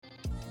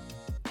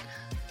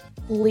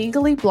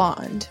Legally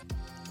Blonde,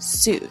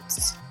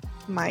 Suits,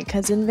 My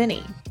Cousin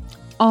Vinny.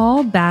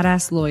 All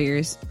badass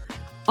lawyers,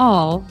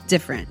 all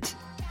different.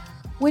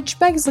 Which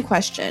begs the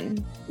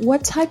question,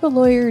 what type of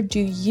lawyer do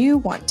you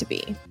want to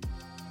be?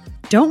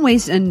 Don't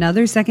waste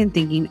another second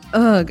thinking,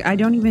 ugh, I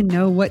don't even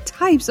know what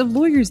types of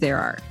lawyers there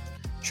are.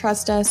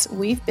 Trust us,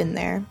 we've been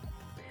there.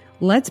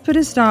 Let's put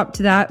a stop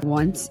to that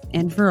once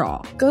and for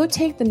all. Go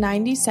take the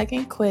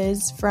 90-second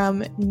quiz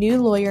from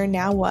New Lawyer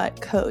Now What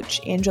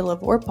coach Angela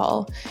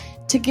Vorpal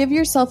to give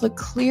yourself a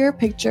clear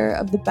picture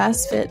of the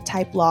best fit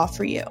type law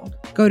for you.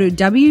 Go to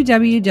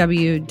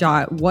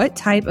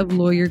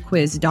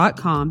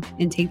www.whattypeoflawyerquiz.com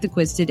and take the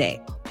quiz today.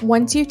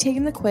 Once you've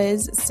taken the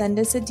quiz, send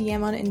us a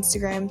DM on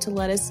Instagram to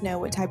let us know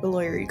what type of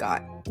lawyer you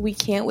got. We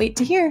can't wait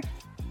to hear.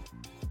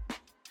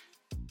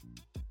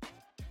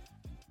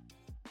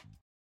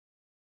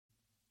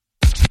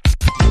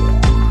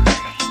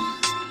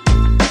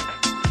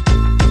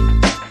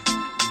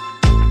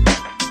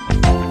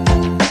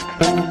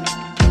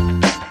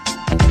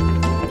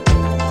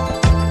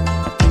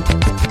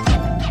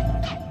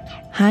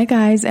 Hi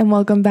guys, and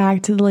welcome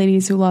back to the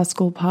Ladies Who Law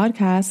School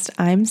podcast.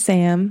 I'm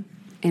Sam.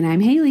 And I'm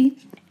Haley.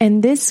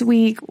 And this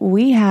week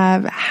we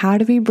have How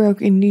to Be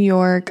Broke in New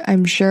York.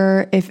 I'm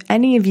sure if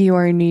any of you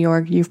are in New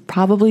York, you've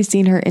probably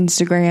seen her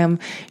Instagram.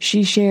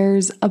 She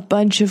shares a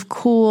bunch of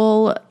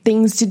cool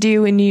things to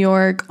do in New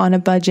York on a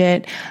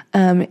budget.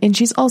 And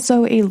she's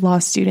also a law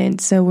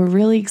student. So we're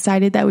really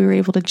excited that we were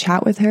able to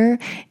chat with her.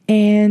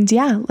 And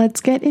yeah,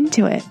 let's get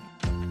into it.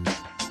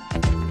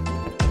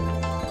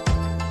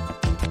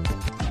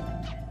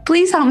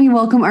 Please help me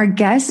welcome our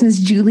guest,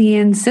 Ms.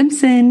 Julianne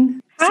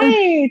Simpson.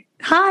 Hi.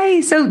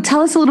 Hi. So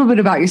tell us a little bit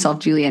about yourself,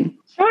 Julianne.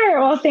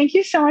 Sure. Well, thank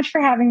you so much for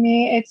having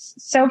me. It's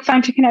so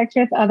fun to connect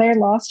with other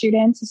law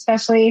students,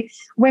 especially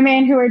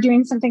women who are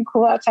doing something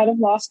cool outside of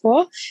law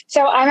school.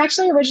 So I'm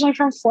actually originally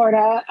from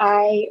Florida.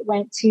 I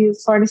went to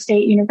Florida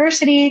State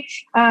University.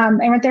 I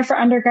went there for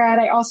undergrad.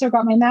 I also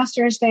got my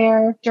master's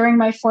there during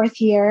my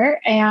fourth year,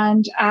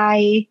 and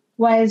I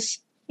was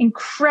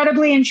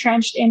incredibly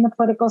entrenched in the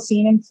political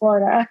scene in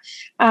Florida.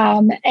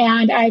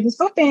 And I was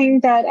hoping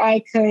that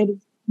I could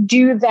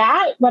do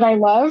that, what I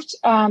loved,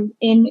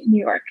 in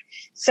New York.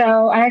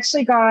 So I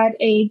actually got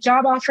a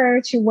job offer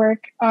to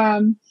work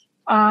on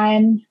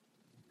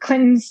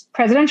Clinton's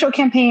presidential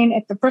campaign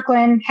at the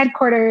Brooklyn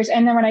headquarters.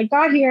 And then when I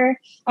got here,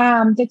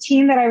 the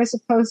team that I was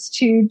supposed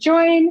to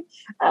join,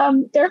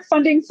 their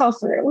funding fell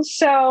through.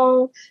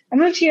 So I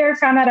moved here,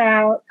 found that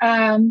out,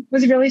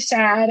 was really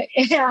sad.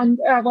 And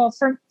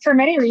for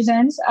many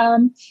reasons,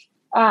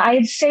 I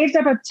had saved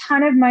up a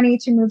ton of money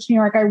to move to New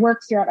York. I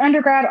worked throughout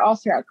undergrad, all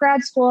throughout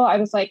grad school. I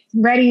was like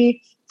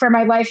ready for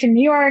my life in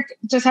New York,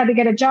 just had to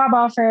get a job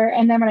offer.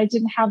 And then when I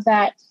didn't have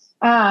that,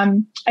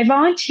 I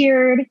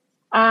volunteered,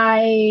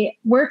 I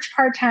worked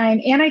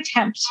part-time, and I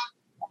temped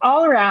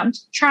all around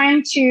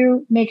trying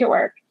to make it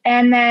work.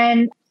 And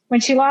then when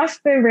she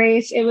lost the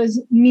race, it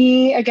was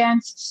me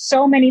against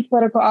so many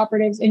political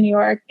operatives in New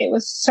York. It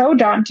was so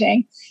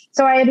daunting.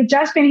 So I had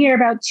just been here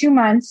about 2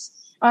 months.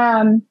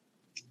 And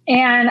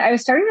I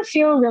was starting to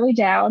feel really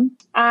down.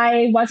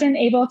 I wasn't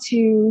able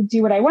to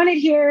do what I wanted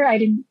here. I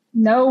didn't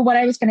know what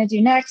I was going to do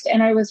next.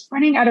 And I was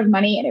running out of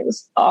money, and it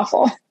was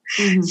awful.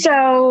 Mm-hmm.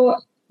 So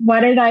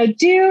what did I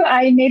do?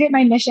 I made it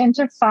my mission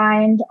to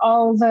find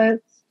all the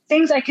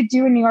things I could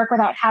do in New York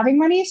without having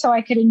money so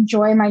I could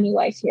enjoy my new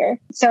life here.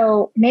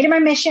 So made it my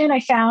mission. I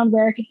found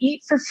where I could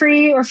eat for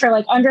free or for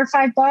like under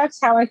 $5,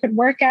 how I could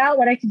work out,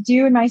 what I could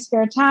do in my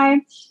spare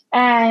time.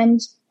 And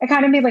I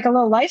kind of made like a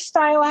little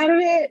lifestyle out of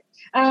it.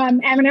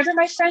 And whenever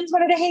my friends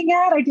wanted to hang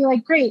out, I'd be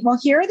like, great, well,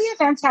 here are the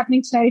events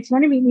happening tonight. If you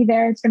want to meet me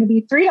there, it's going to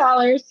be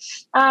 $3.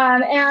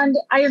 And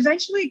I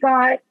eventually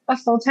got a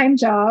full-time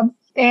job.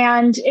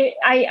 And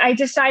I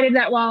decided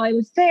that while I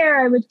was there,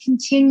 I would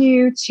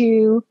continue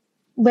to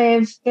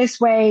live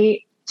this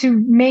way to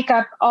make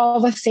up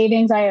all the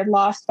savings I had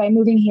lost by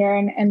moving here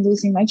and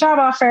losing my job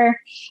offer.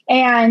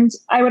 And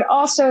I would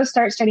also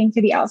start studying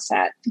for the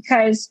LSAT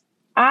because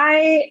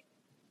I,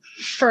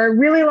 for a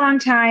really long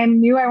time,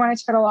 knew I wanted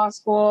to go to law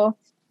school,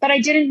 but I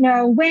didn't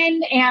know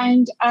when.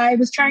 And I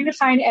was trying to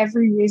find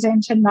every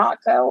reason to not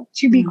go,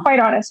 to be quite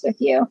honest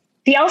with you.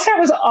 The LSAT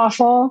was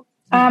awful.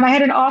 I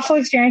had an awful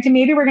experience, and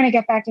maybe we're going to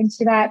get back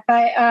into that.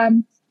 But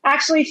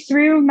actually,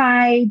 through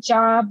my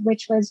job,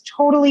 which was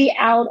totally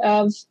out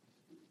of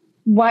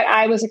what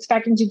I was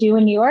expecting to do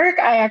in New York,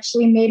 I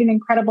actually made an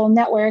incredible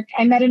network.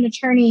 I met an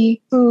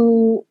attorney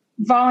who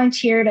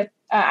volunteered.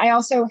 I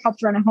also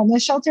helped run a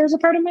homeless shelter as a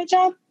part of my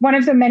job, one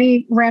of the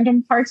many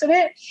random parts of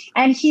it.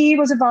 And he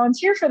was a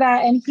volunteer for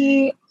that. And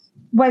he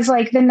was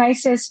like the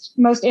nicest,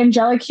 most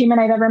angelic human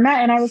I've ever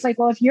met. And I was like,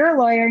 well, if you're a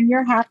lawyer and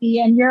you're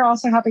happy and you're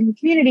also helping the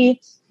community,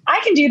 I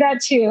can do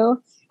that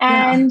too.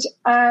 And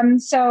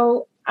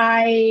so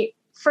I,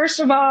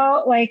 first of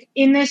all, like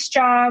in this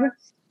job,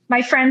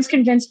 my friends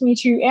convinced me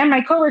to, and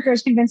my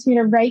coworkers convinced me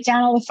to write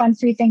down all the fun,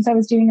 free things I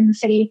was doing in the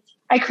city.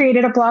 I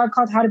created a blog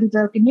called How to Be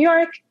Broke in New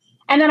York.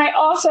 And then I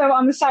also,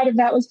 on the side of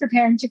that, was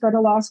preparing to go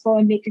to law school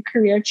and make a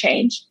career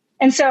change.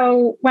 And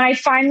so when I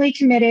finally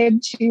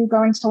committed to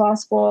going to law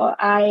school,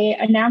 I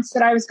announced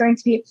that I was going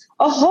to be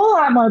a whole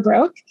lot more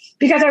broke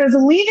because I was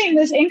leaving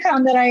this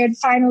income that I had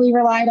finally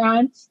relied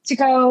on to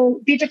go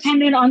be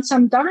dependent on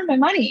some government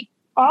money,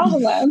 all the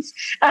loans.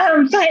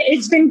 But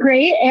it's been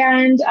great.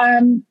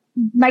 And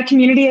my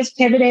community has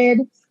pivoted.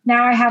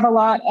 Now I have a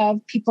lot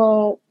of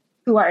people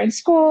who are in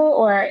school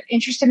or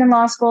interested in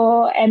law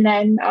school. And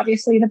then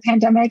obviously the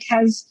pandemic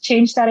has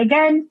changed that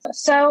again.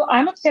 So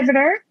I'm a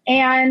pivoter,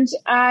 and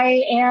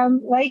I am,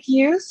 like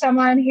you,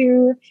 someone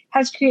who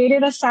has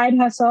created a side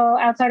hustle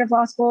outside of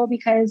law school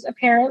because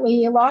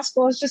apparently law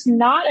school is just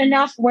not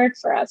enough work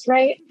for us,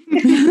 right?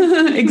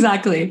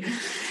 Exactly.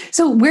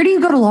 So where do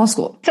you go to law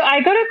school? So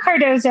I go to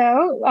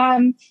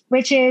Cardozo,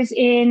 which is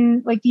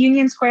in like the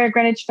Union Square,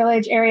 Greenwich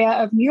Village area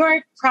of New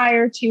York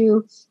prior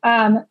to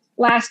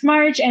last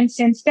March. And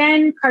since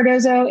then,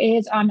 Cardozo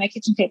is on my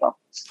kitchen table,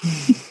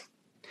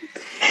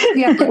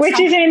 which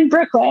is in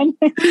Brooklyn.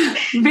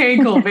 Very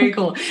cool. Very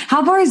cool.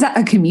 How far is that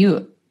a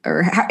commute?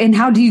 And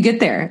how do you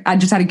get there?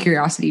 Just out of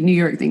curiosity, New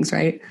York things,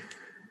 right?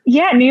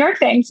 Yeah, New York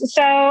things.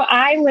 So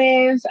I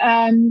live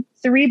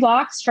 3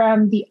 blocks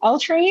from the L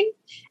train,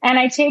 and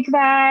I take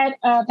that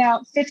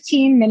about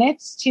 15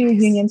 minutes to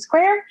Union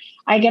Square.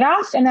 I get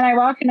off and then I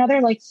walk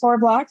another like 4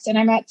 blocks and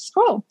I'm at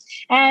school.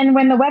 And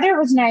when the weather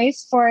was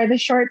nice for the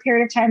short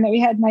period of time that we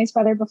had nice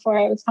weather before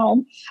I was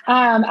home,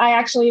 I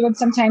actually would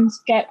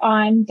sometimes get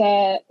on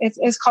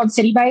it's called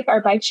City Bike,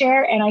 our bike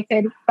share, and I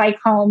could bike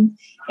home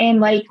in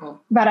like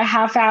about a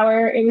half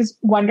hour. It was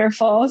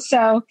wonderful.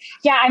 So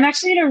yeah, I'm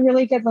actually in a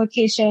really good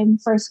location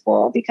for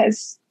school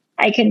because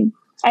I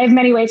have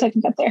many ways I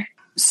can get there.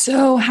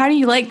 So how do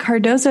you like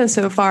Cardozo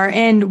so far?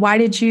 And why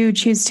did you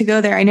choose to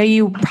go there? I know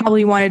you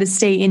probably wanted to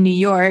stay in New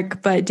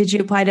York, but did you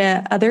apply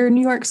to other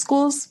New York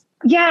schools?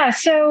 Yeah.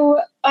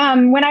 So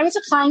when I was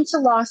applying to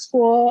law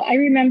school, I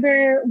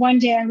remember one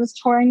day I was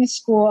touring the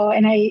school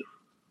and I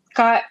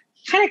got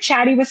kind of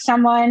chatty with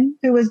someone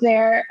who was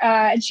there.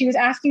 And she was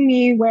asking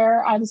me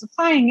where I was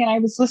applying, and I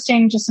was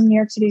listing just some New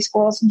York City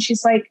schools. And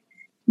she's like,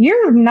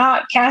 "You're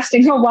not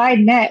casting a wide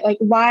net. Like,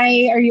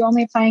 why are you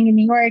only applying in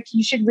New York?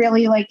 You should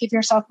really like give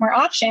yourself more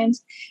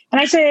options." And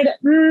I said,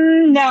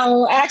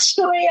 no,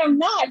 actually I'm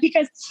not,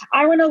 because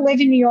I want to live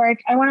in New York.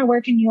 I want to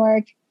work in New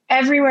York.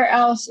 Everywhere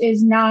else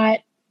is not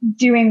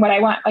doing what I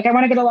want. Like, I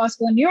want to go to law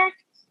school in New York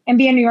and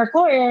be a New York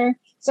lawyer.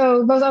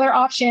 So those other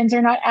options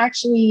are not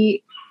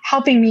actually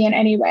helping me in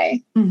any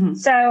way. Mm-hmm.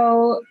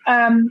 So,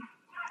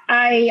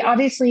 I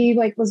obviously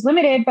like was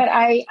limited, but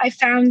I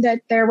found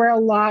that there were a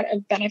lot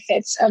of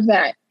benefits of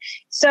that.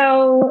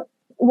 So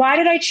why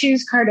did I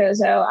choose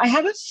Cardozo? I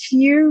have a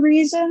few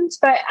reasons,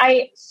 but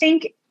I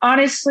think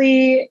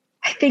honestly,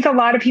 I think a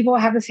lot of people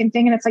have the same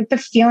thing, and it's like the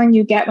feeling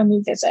you get when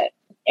you visit.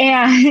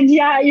 And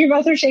yeah, you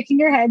both are shaking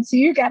your head, so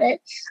you get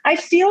it. I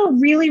feel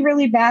really,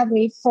 really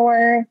badly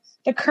for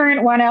the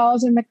current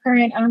 1Ls and the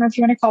current, I don't know if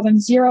you want to call them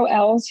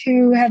 0Ls,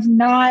 who have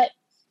not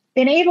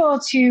been able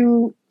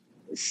to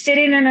sit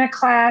in a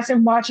class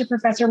and watch a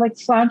professor like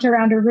flaunt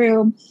around a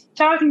room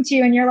talking to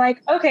you. And you're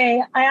like,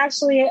 okay, I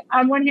actually,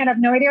 on one hand, have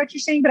no idea what you're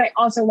saying, but I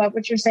also love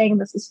what you're saying. And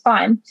this is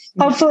fun.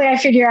 Mm-hmm. Hopefully I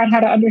figure out how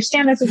to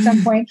understand this at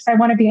some point because I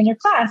want to be in your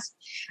class.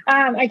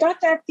 I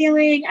got that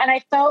feeling, and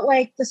I felt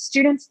like the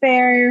students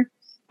there,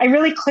 I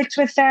really clicked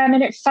with them.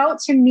 And it felt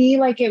to me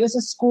like it was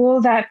a school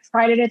that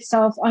prided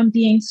itself on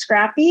being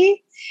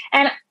scrappy.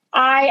 And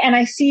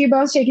I see you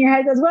both shaking your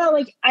heads as well.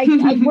 Like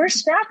we're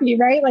scrappy,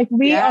 right? Like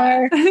we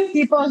are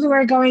people who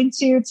are going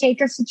to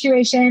take a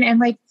situation and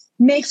like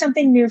make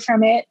something new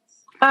from it.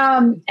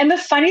 And the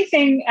funny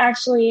thing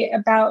actually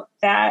about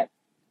that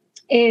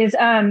is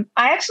I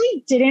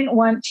actually didn't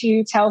want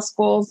to tell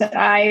schools that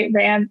I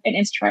ran an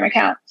Instagram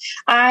account.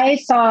 I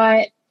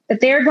thought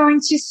that they're going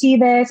to see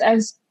this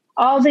as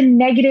all the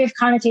negative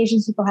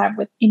connotations people have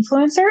with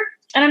influencer.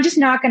 And I'm just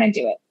not going to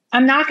do it.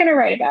 I'm not going to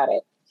write about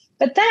it.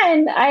 But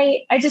then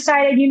I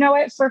decided, you know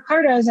what, for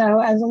Cardozo,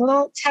 as a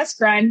little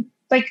test run,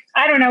 like,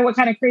 I don't know what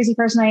kind of crazy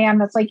person I am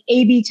that's like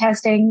A/B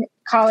testing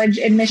college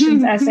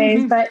admissions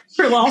essays, but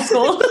for law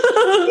school.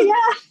 Yeah.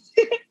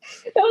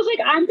 I was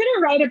like, I'm going to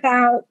write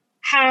about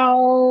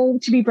how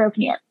to be broke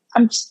in New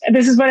York.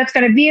 This is what it's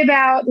going to be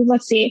about.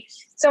 Let's see.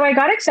 So I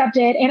got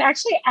accepted, and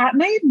actually at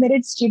my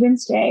admitted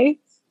students day,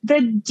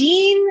 the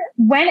dean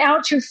went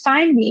out to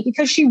find me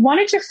because she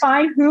wanted to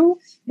find who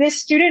this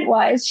student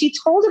was. She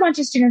told a bunch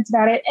of students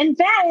about it. And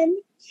then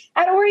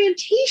at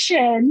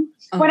orientation,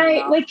 when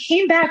I like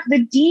came back, the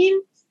dean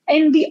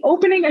in the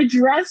opening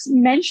address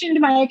mentioned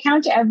my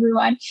account to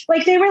everyone.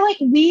 Like, they were like,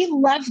 we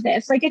love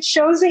this. Like, it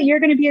shows that you're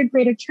going to be a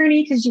great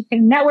attorney because you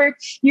can network,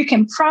 you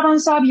can problem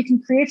solve, you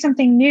can create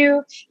something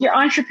new. You're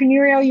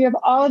entrepreneurial. You have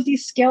all of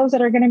these skills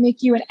that are going to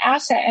make you an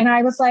asset. And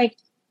I was like,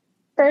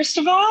 first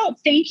of all,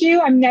 thank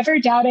you. I'm never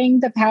doubting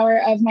the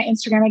power of my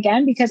Instagram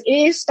again, because it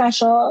is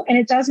special and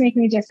it does make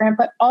me different.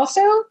 But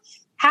also,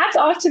 hats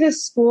off to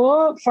this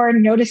school for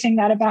noticing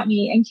that about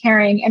me and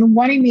caring and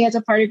wanting me as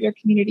a part of your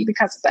community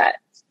because of that.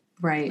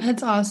 Right.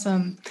 That's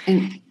awesome.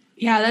 And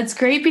Yeah, that's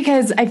great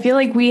because I feel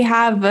like we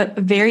have a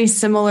very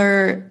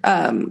similar,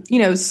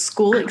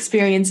 school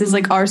experiences.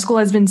 Like our school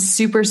has been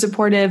super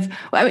supportive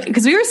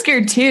because we were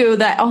scared too.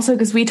 That also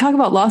because we talk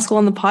about law school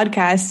on the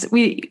podcast,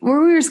 we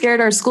were scared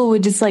our school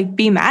would just like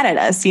be mad at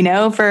us,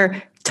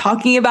 for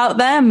talking about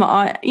them.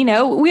 On,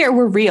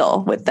 we're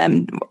real with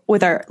them,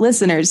 with our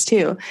listeners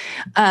too.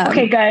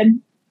 Okay,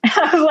 good.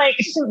 I was like,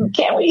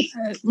 can't we?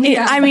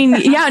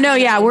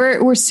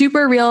 We're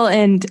super real,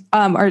 and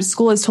our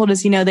school has told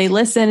us, they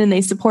listen and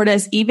they support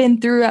us even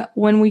through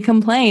when we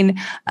complain.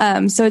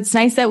 So it's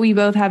nice that we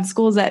both have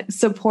schools that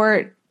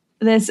support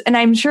this, and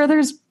I'm sure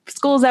there's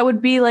schools that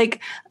would be like,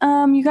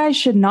 you guys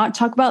should not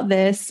talk about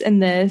this and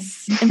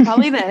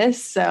probably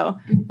this. So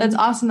that's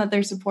awesome that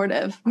they're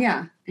supportive.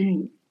 Yeah,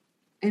 and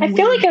I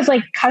feel like as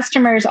like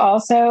customers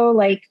also,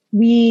 like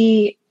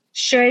we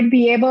should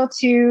be able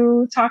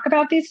to talk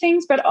about these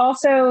things, but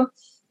also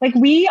like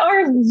we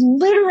are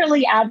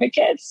literally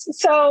advocates.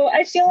 So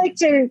I feel like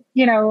to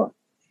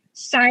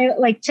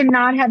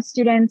not have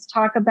students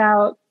talk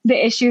about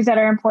the issues that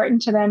are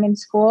important to them in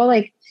school,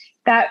 like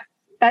that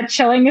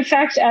chilling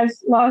effect,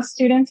 as law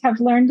students have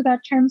learned that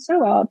term so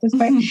well at this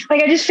point.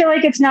 Like I just feel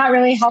like it's not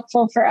really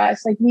helpful for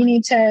us. Like we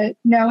need to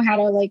know how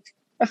to like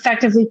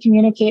effectively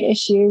communicate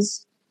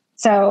issues.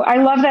 So I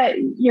love that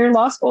your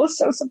law school is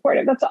so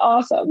supportive. That's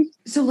awesome.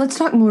 So let's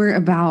talk more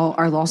about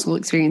our law school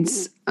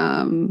experience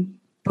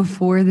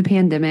before the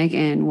pandemic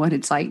and what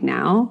it's like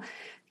now.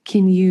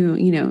 Can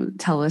you,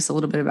 tell us a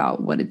little bit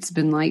about what it's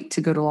been like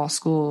to go to law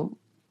school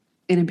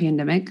in a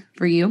pandemic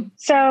for you?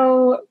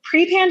 So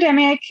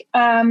pre-pandemic,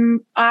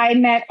 I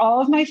met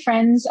all of my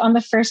friends on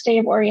the first day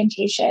of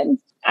orientation.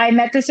 I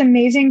met this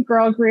amazing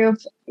girl group.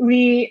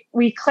 We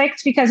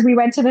clicked because we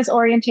went to this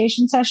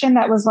orientation session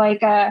that was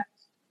like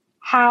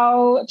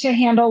how to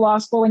handle law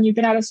school when you've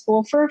been out of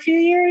school for a few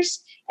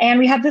years. And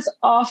we had this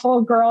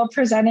awful girl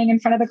presenting in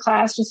front of the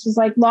class, just was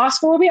like, law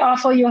school will be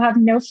awful. You'll have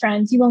no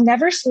friends. You will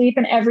never sleep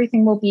and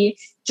everything will be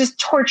just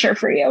torture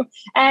for you.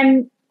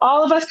 And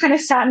all of us kind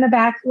of sat in the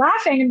back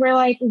laughing and we're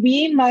like,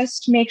 we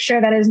must make sure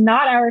that is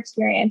not our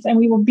experience. And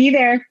we will be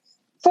there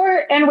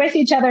for and with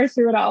each other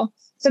through it all.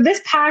 So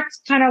this pact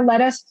kind of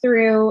led us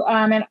through.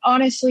 And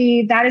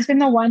honestly, that has been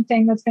the one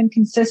thing that's been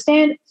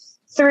consistent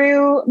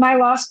through my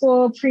law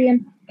school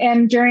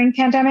and during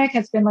pandemic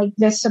has been like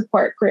this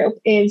support group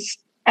is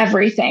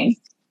everything.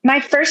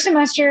 My first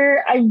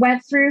semester, I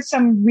went through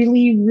some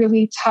really,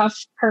 really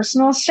tough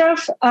personal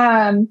stuff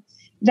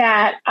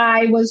that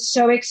I was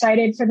so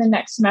excited for the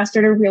next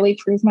semester to really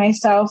prove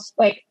myself.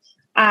 Like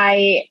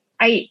I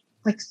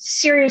like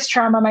serious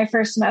trauma my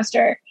first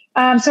semester.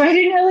 So I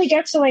didn't really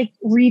get to like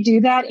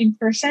redo that in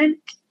person.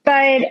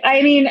 But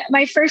I mean,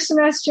 my first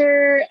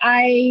semester,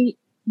 I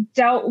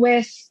dealt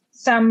with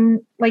some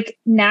like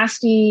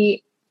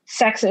nasty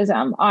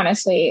sexism,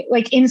 honestly,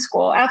 like in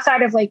school,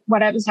 outside of like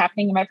what was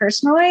happening in my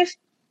personal life.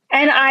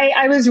 And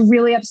I was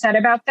really upset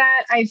about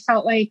that. I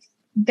felt like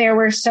there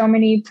were so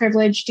many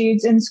privileged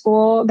dudes in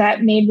school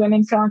that made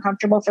women feel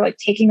uncomfortable for like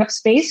taking up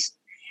space.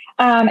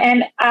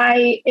 And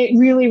it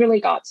really, really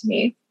got to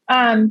me.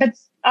 But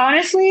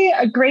honestly,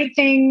 a great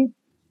thing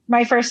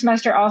my first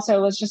semester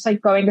also was just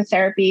like going to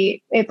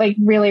therapy. It like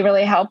really,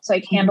 really helped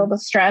like handle the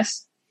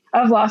stress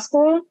of law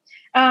school.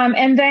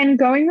 And then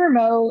going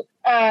remote,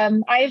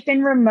 I've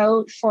been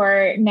remote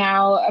for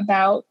now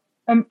about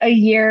a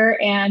year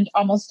and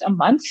almost a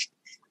month,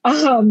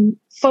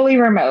 fully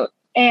remote.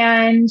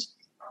 And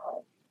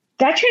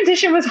that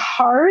transition was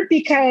hard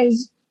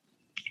because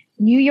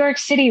New York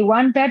City,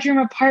 1-bedroom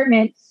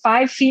apartment,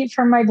 5 feet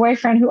from my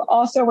boyfriend who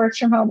also works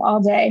from home all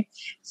day.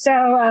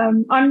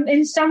 So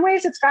in some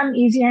ways it's gotten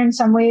easier. In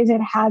some ways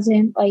it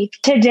hasn't. Like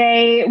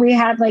today we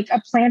had like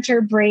a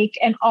planter break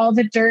and all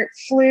the dirt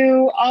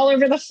flew all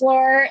over the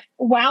floor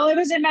while I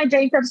was in my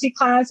bankruptcy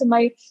class and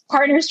my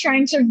partner's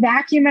trying to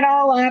vacuum it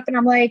all up. And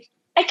I'm like,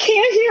 I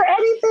can't hear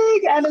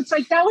anything. And it's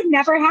like, that would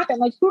never happen.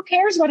 Like, who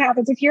cares what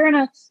happens? If you're in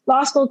a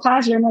law school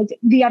classroom, like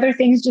the other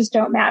things just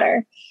don't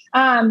matter.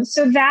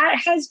 So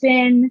that has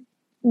been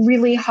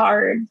really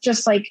hard,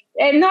 just like,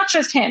 and not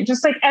just him,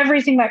 just like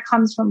everything that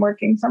comes from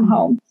working from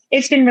home.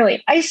 It's been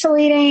really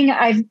isolating.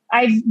 I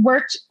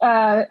work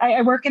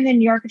in the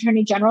New York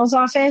Attorney General's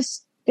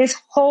office this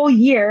whole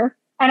year,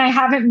 and I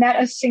haven't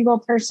met a single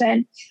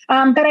person.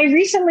 But I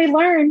recently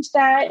learned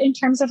that in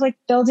terms of like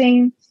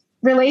building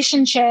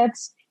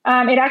relationships,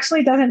 it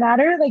actually doesn't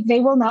matter. Like they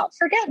will not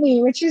forget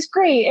me, which is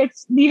great.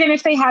 It's even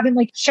if they haven't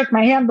like shook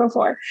my hand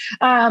before,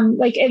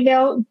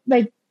 they'll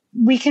like,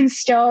 we can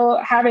still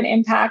have an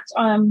impact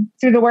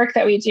through the work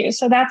that we do.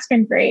 So that's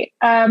been great.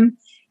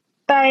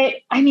 But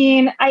I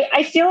mean,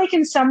 I feel like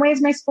in some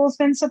ways my school's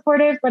been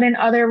supportive, but in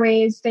other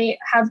ways they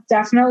have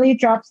definitely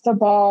dropped the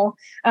ball.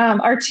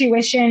 Our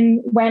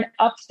tuition went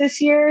up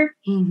this year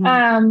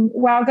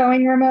while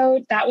going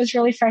remote. That was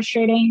really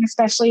frustrating,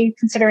 especially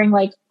considering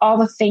like all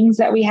the things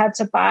that we had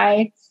to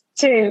buy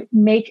to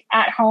make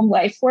at-home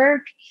life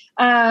work.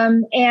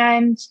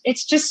 And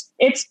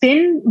it's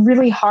been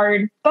really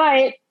hard,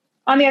 but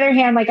on the other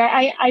hand, like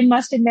I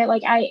must admit,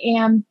 like I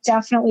am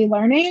definitely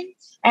learning.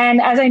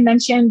 And as I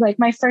mentioned, like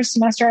my first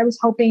semester, I was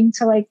hoping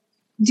to like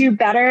do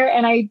better.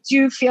 And I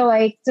do feel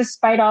like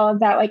despite all of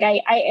that, like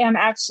I am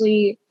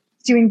actually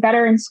doing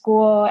better in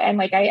school. And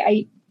like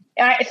I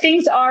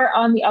things are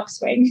on the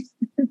upswing.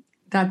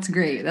 That's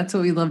great. That's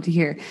what we love to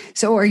hear.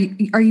 So are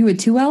you a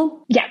 2L?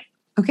 Yeah.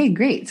 Okay,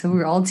 great. So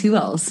we're all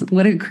 2Ls.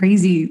 What a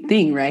crazy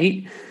thing,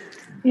 right?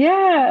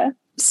 Yeah.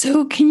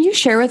 So can you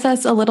share with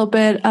us a little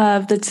bit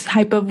of the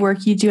type of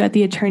work you do at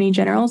the Attorney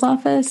General's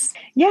office?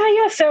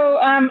 Yeah. So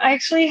I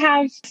actually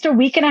have just a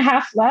week and a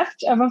half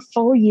left of a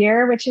full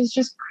year, which is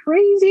just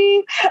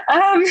crazy.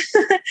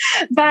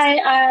 But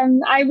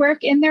I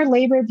work in their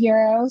labor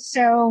bureau.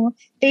 So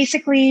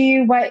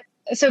basically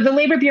so the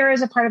Labor Bureau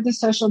is a part of the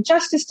Social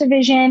Justice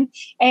Division.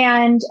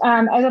 And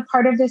as a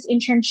part of this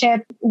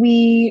internship,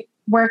 we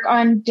work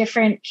on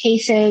different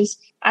cases,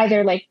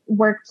 either like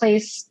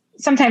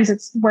sometimes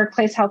it's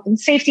workplace health and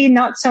safety,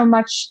 not so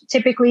much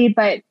typically,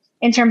 but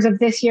in terms of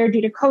this year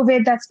due to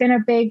COVID, that's been a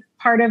big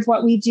part of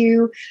what we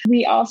do.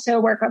 We also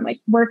work on like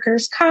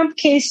workers' comp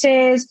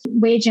cases,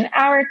 wage and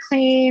hour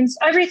claims,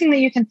 everything that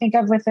you can think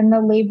of within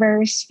the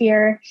labor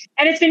sphere.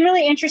 And it's been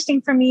really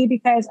interesting for me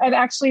because I've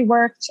actually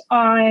worked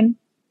on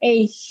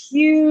a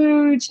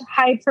huge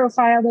high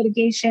profile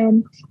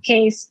litigation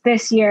case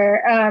this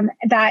year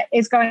that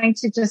is going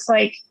to just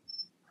like,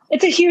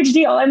 it's a huge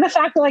deal. And the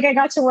fact that like I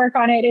got to work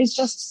on it is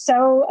just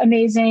so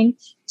amazing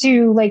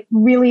to like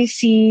really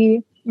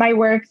see my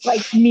work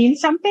like mean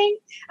something.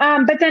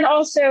 But then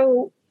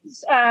also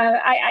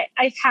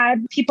I've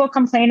had people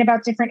complain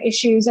about different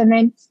issues and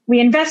then we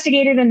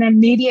investigate it and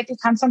then maybe it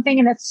becomes something,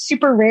 and it's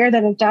super rare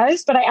that it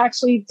does. But I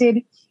actually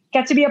did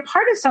get to be a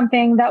part of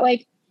something that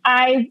like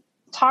I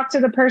talked to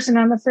the person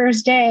on the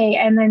first day.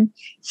 And then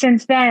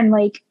since then,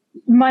 like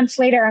months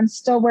later, I'm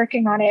still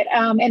working on it.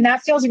 And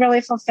that feels really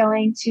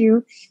fulfilling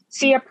to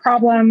see a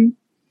problem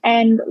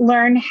and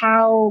learn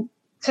how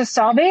to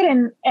solve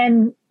it.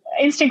 And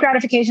instant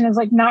gratification is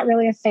like not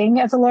really a thing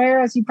as a lawyer,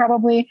 as you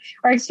probably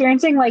are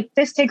experiencing. Like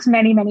this takes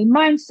many, many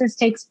months. This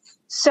takes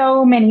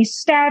so many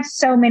steps,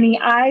 so many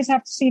eyes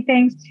have to see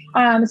things.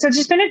 So it's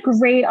just been a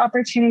great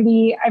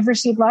opportunity. I've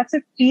received lots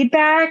of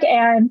feedback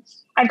and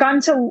I've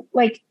gotten to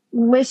like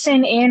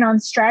listen in on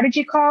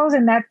strategy calls.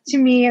 And that to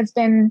me has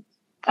been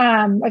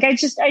like, I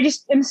just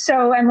am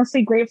so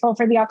endlessly grateful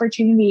for the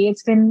opportunity.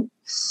 It's been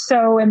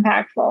so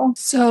impactful.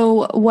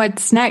 So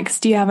what's next?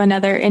 Do you have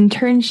another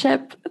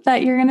internship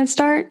that you're going to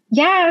start?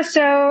 Yeah.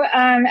 So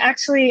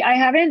actually I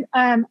haven't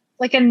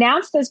like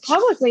announced this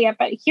publicly yet,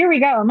 but here we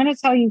go. I'm going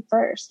to tell you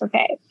first.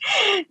 Okay.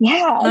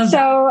 Yeah.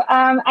 So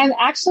I'm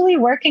actually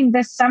working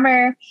this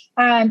summer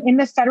in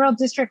the Federal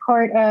District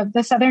Court of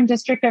the Southern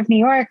District of New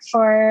York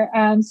for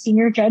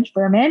Senior Judge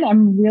Berman.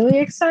 I'm really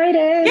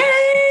excited.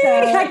 Yay!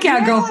 So, heck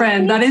yeah,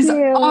 girlfriend. That is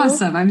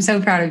awesome. I'm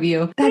so proud of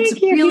you. That's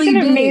thank you. Really He's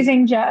an big.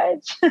 Amazing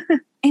judge.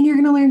 And you're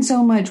going to learn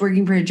so much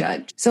working for a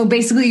judge. So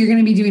basically, you're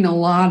going to be doing a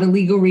lot of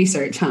legal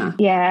research, huh?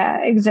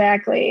 Yeah,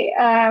 exactly.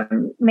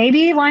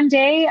 Maybe one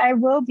day I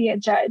will be a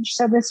judge.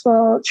 So this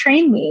will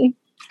train me.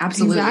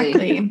 Absolutely.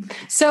 Exactly.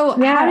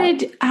 So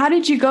how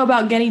did you go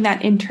about getting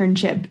that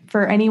internship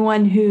for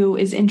anyone who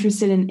is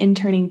interested in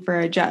interning for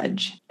a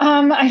judge?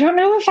 I don't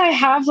know if I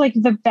have like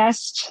the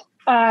best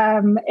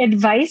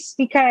advice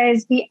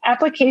because the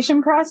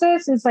application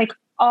process is like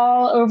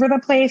all over the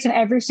place and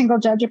every single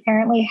judge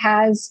apparently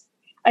has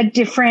a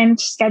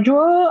different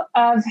schedule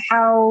of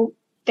how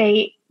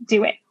they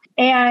do it.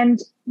 And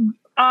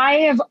I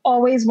have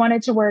always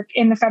wanted to work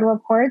in the federal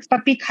courts,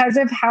 but because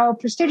of how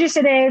prestigious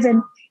it is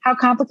and how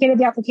complicated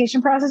the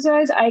application process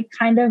is, I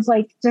kind of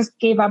like just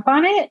gave up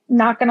on it.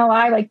 Not going to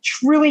lie, like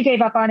truly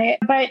gave up on it.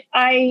 But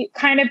I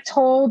kind of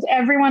told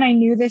everyone I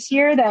knew this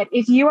year that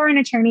if you are an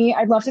attorney,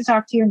 I'd love to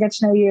talk to you and get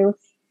to know you.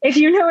 If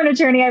you know an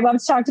attorney, I'd love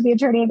to talk to the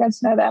attorney and get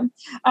to know them.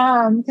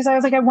 Because I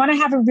was like, I want to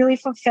have a really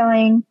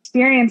fulfilling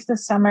experience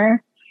this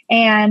summer.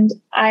 And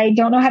I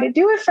don't know how to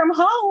do it from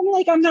home.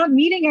 Like I'm not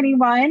meeting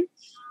anyone.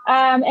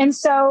 And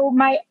so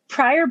my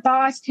prior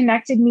boss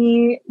connected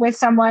me with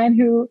someone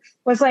who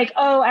was like,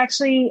 oh,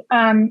 actually,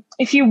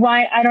 if you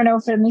want, I don't know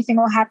if anything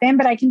will happen,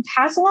 but I can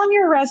pass along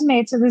your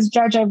resume to this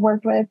judge I've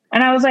worked with.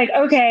 And I was like,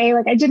 okay,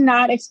 like I did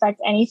not expect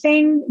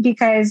anything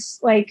because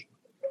like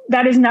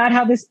that is not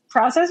how this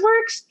process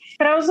works.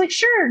 But I was like,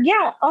 sure,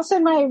 yeah, I'll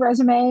send my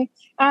resume.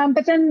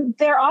 But then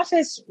their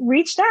office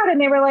reached out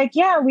and they were like,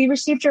 yeah, we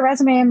received your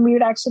resume and we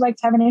would actually like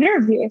to have an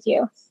interview with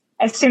you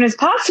as soon as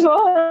possible.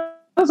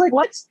 I was like,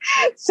 what?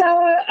 So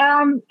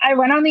I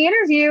went on the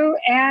interview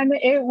and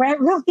it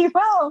went really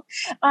well.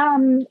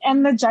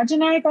 And the judge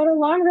and I got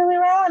along really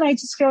well. And I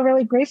just feel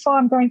really grateful.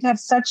 I'm going to have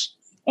such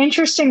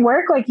interesting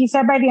work. Like he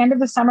said, by the end of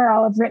the summer,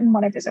 I'll have written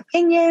one of his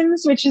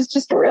opinions, which is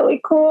just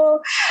really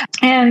cool.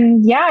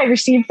 And yeah, I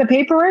received the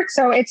paperwork.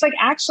 So it's like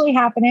actually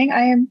happening.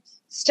 I am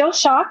still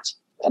shocked.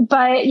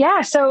 But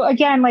yeah, so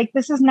again, like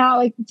this is not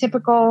like the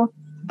typical,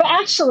 but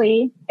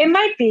actually it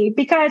might be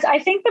because I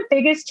think the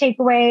biggest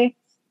takeaway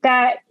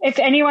that if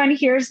anyone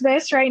hears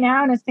this right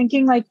now and is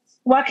thinking like,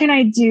 what can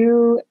I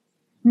do?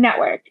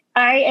 Network.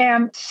 I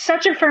am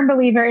such a firm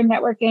believer in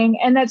networking,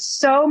 and that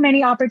so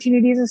many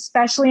opportunities,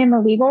 especially in the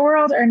legal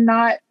world, are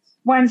not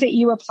ones that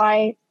you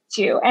apply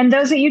to. And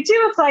those that you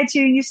do apply to,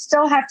 you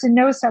still have to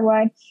know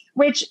someone,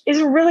 which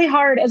is really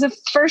hard as a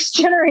first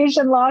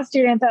generation law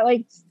student that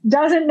like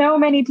doesn't know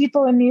many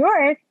people in New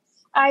York.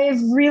 I have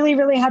really,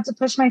 really had to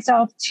push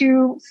myself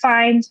to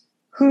find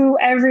who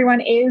everyone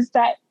is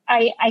that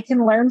I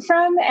can learn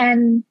from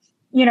and,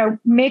 you know,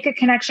 make a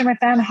connection with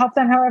them, help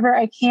them however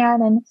I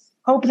can, and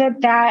hope that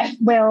that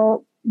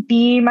will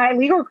be my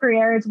legal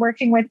career, is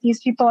working with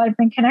these people I've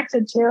been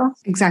connected to.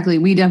 Exactly.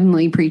 We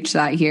definitely preach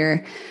that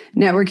here.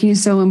 Networking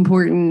is so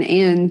important.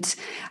 And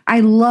I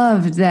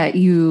loved that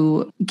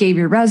you gave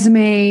your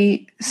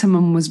resume.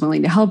 Someone was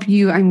willing to help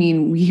you. I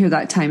mean, we hear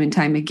that time and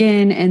time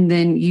again. And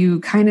then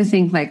you kind of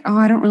think like, oh,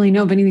 I don't really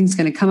know if anything's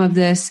going to come of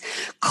this.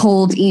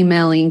 Cold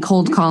emailing,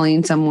 cold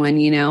calling someone,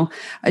 you know,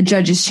 a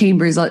judge's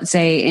chambers, let's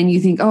say, and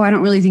you think, oh, I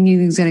don't really think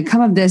anything's going to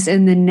come of this.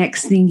 And the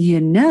next thing you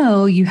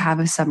know, you have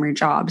a summer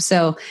job.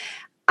 So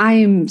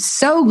I'm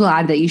so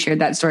glad that you shared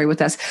that story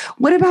with us.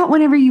 What about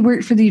whenever you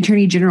worked for the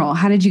Attorney General?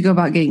 How did you go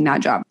about getting that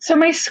job? So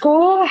my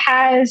school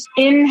has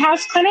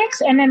in-house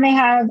clinics, and then they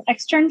have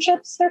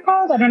externships, they're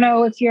called. I don't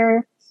know if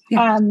you're,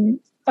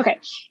 okay.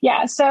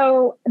 Yeah.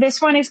 So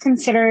this one is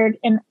considered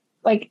an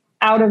like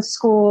out of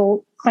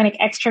school clinic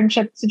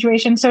externship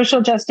situation,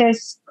 social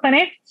justice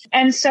clinic.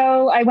 And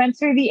so I went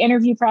through the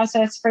interview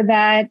process for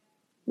that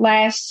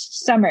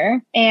last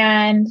summer,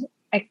 and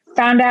I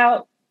found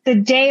out the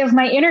day of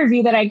my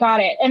interview that I got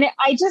it. And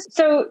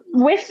so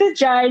with the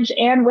judge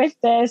and with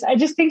this, I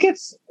just think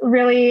it's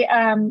really,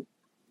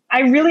 I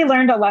really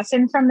learned a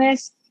lesson from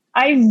this.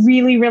 I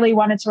really, really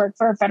wanted to work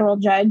for a federal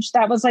judge.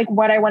 That was like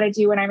what I want to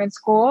do when I'm in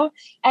school.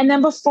 And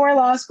then before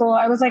law school,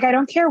 I was like, I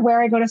don't care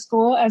where I go to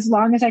school as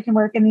long as I can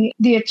work in the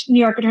New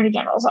York Attorney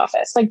General's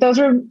office. Like those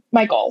were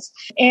my goals.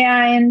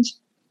 And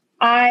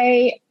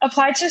I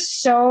applied to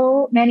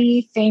so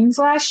many things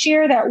last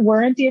year that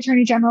weren't the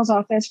Attorney General's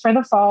office for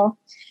the fall.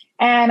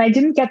 And I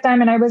didn't get them.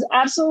 And I was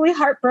absolutely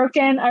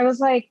heartbroken. I was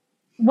like,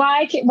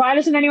 why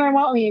doesn't anyone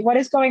want me? What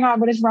is going on?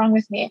 What is wrong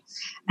with me?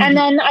 Mm-hmm. And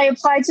then I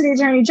applied to the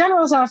Attorney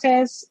General's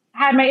office,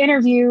 had my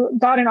interview,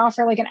 got an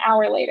offer like an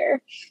hour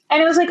later. And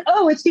it was like,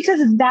 oh, it's because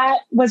that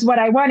was what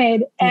I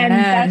wanted. And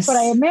that's what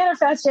I had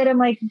manifested. And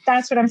like,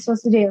 that's what I'm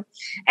supposed to do.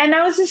 And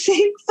that was the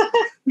same.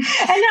 And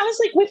that was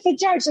like with the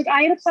judge. Like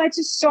I had applied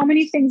to so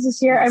many things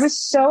this year. I was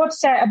so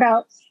upset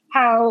about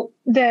how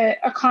the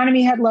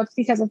economy had looked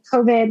because of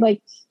COVID.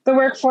 Like the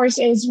workforce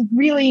is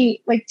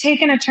really like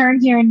taking a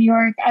turn here in New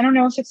York. I don't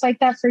know if it's like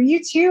that for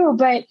you too,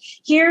 but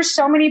here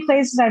so many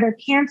places either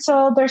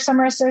canceled their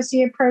summer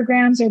associate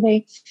programs or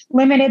they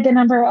limited the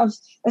number of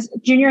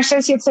junior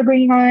associates they're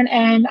bringing on.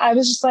 And I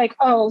was just like,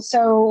 oh,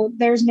 so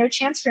there's no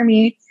chance for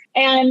me.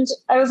 And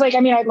I was like, I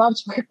mean, I'd love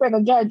to work with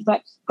a judge,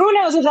 but who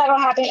knows if that'll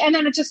happen. And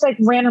then it just like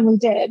randomly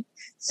did.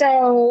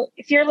 So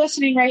if you're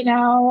listening right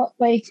now,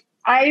 like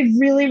I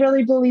really,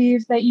 really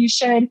believe that you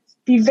should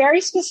be very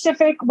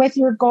specific with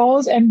your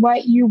goals and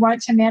what you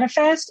want to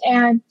manifest,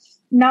 and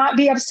not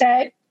be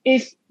upset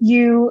if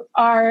you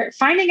are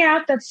finding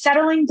out that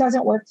settling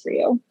doesn't work for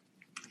you.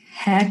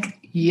 Heck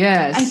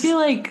yes. I feel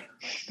like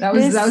that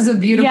was a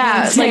beautiful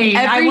saying.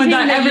 Like I want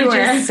that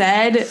everywhere. You just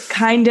said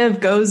kind of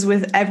goes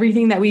with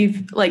everything that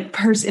we've like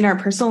in our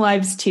personal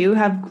lives too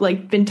have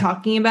like been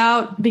talking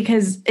about,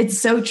 because it's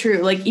so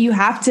true. Like you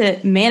have to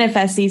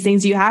manifest these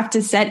things. You have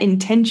to set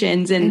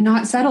intentions and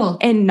not settle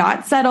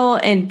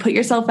and put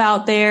yourself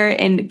out there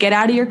and get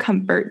out of your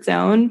comfort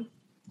zone.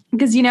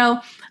 Because, you know,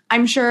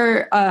 I'm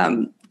sure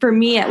for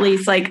me, at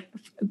least, like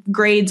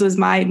grades was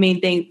my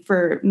main thing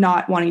for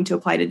not wanting to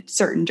apply to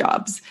certain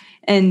jobs.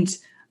 And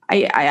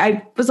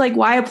I was like,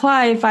 why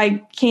apply if I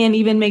can't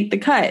even make the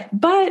cut?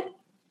 But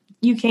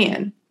you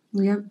can.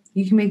 Yep,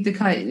 you can make the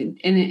cut. And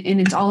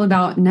it's all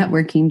about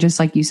networking, just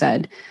like you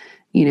said.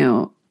 You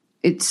know,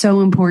 it's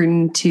so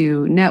important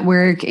to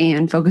network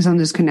and focus on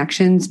those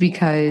connections,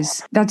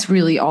 because that's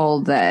really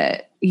all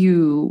that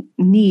you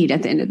need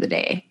at the end of the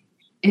day.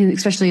 And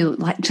especially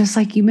just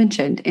like you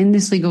mentioned, in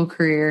this legal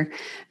career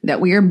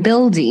that we are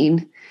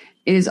building,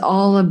 it is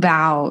all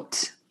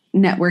about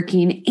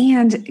networking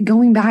and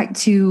going back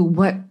to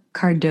what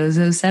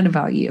Cardozo said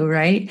about you,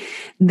 right?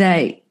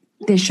 That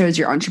this shows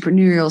your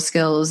entrepreneurial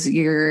skills.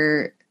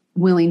 You're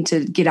willing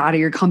to get out of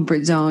your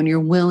comfort zone. You're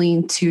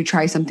willing to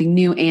try something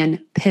new and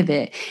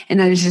pivot.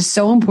 And that is just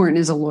so important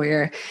as a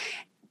lawyer.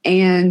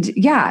 And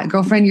yeah,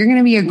 girlfriend, you're going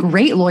to be a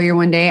great lawyer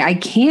one day. I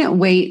can't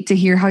wait to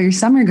hear how your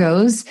summer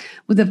goes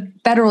with a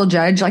federal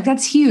judge. Like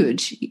that's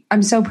huge.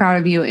 I'm so proud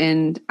of you.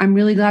 And I'm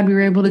really glad we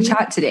were able to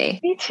chat today.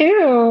 Me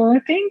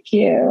too. Thank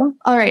you.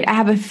 All right. I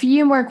have a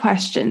few more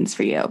questions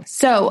for you.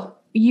 So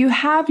you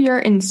have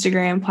your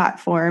Instagram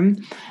platform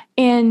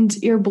and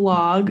your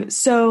blog.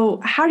 So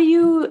how do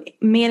you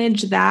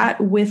manage that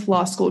with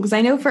law school? Because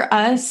I know for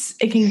us,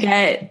 it can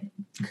get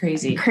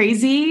crazy.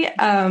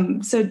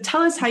 So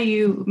tell us how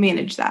you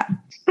manage that.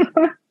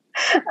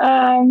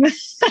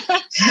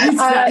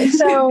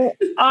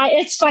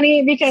 It's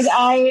funny because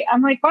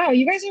I'm like, wow,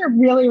 you guys are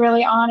really,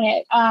 really on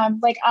it. I'm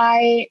going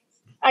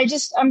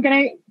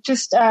to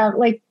just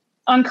like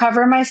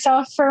uncover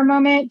myself for a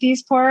moment.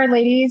 These poor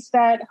ladies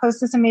that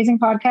host this amazing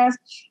podcast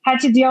had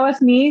to deal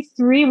with me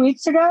 3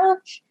 weeks ago,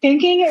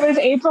 thinking it was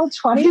April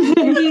 20th,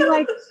 and being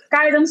like,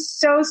 guys, I'm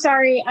so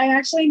sorry. I'm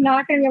actually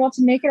not going to be able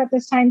to make it at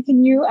this time.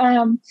 Can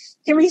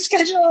we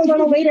schedule a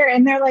little later?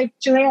 And they're like,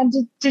 Julianne,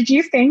 did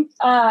you think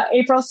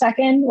April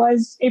 2nd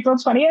was April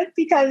 20th?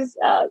 Because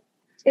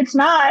it's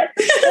not.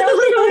 And I was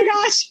like, oh my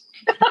gosh.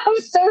 I'm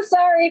so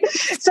sorry.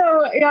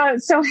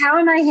 So how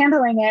am I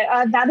handling it?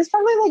 That is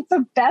probably like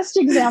the best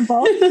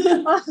example.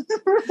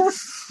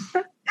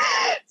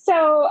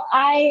 So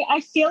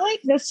I feel like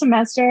this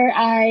semester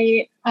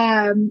I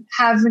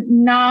have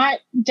not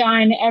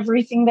done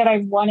everything that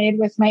I've wanted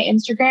with my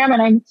Instagram,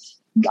 and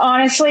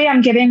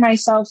I'm giving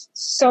myself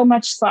so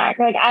much slack.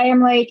 Like I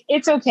am like,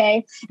 it's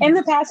okay. In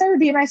the past, I would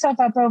beat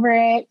myself up over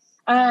it.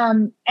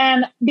 And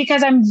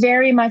because I'm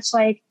very much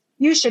like,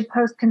 you should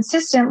post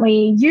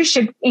consistently. You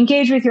should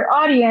engage with your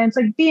audience,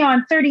 like be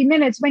on 30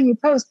 minutes when you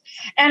post.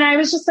 And I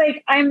was just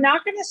like, I'm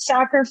not going to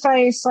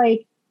sacrifice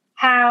like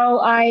how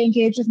I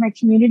engage with my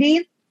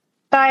community.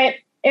 But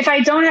if I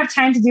don't have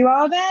time to do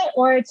all of that,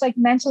 or it's like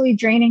mentally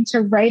draining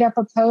to write up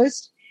a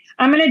post,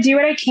 I'm going to do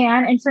what I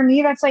can. And for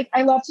me, that's like,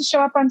 I love to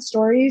show up on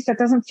stories. That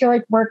doesn't feel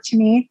like work to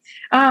me.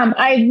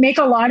 I make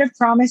a lot of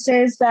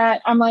promises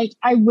that I'm like,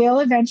 I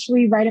will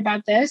eventually write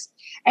about this.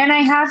 And I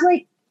have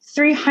like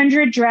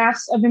 300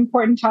 drafts of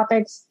important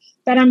topics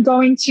that I'm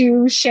going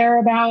to share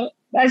about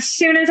as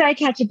soon as I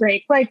catch a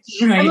break. Like,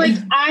 right. I'm like,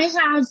 I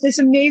have this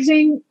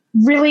amazing,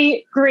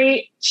 really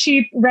great,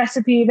 cheap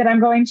recipe that I'm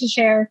going to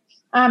share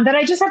that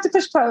I just have to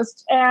push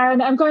post.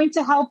 And I'm going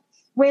to help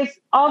with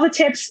all the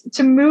tips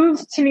to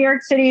move to New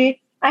York City.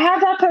 I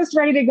have that post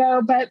ready to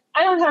go, but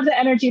I don't have the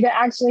energy to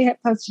actually hit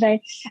post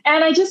today.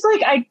 And I just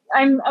like,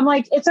 I'm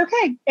like, it's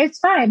okay. It's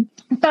fine.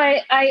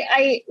 But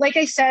I like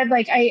I said,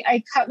 like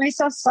I cut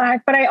myself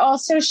slack, but I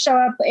also show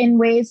up in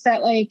ways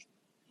that like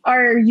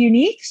are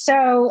unique.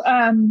 So,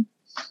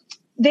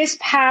 this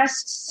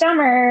past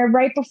summer,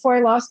 right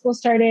before law school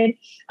started,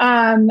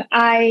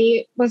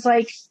 I was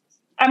like,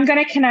 I'm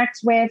going to connect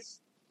with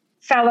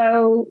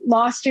fellow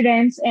law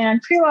students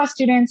and pre-law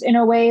students in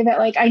a way that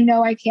like I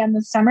know I can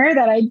this summer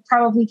that I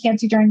probably can't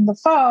do during the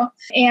fall.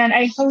 And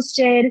I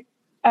hosted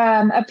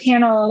a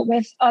panel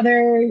with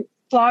other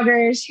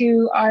bloggers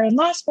who are in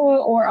law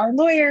school or are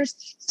lawyers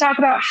to talk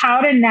about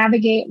how to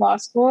navigate law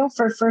school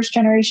for first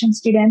generation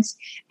students.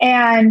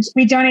 And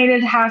we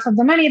donated half of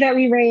the money that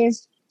we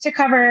raised to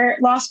cover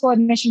law school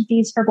admission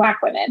fees for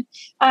Black women.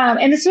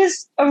 And this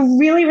was a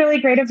really,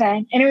 really great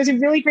event. And it was a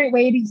really great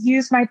way to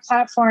use my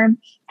platform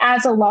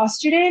as a law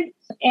student.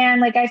 And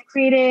like I've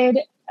created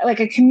like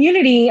a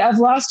community of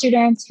law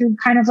students who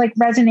kind of like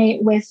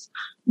resonate with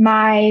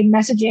my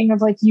messaging of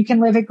like, you can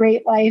live a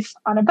great life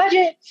on a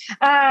budget.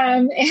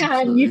 And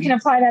you can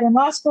apply that in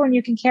law school and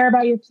you can care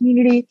about your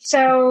community.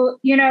 So,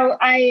 you know,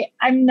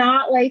 I'm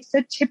not like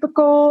the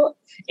typical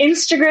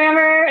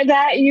Instagrammer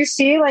that you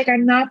see. Like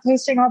I'm not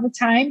posting all the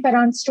time, but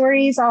on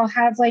stories, I'll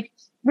have like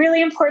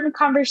really important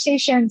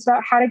conversations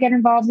about how to get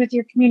involved with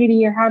your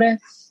community or how to,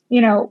 you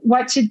know,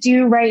 what to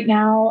do right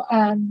now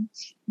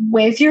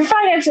with your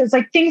finances,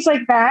 like things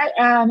like that.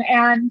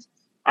 And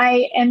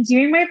I am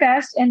doing my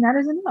best, and that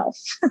is enough.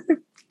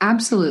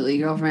 Absolutely,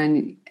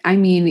 girlfriend. I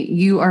mean,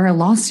 you are a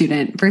law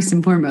student first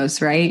and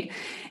foremost, right?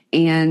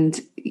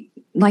 And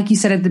like you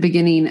said at the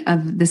beginning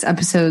of this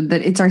episode,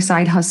 that it's our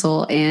side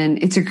hustle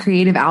and it's a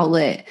creative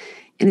outlet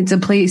and it's a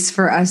place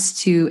for us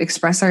to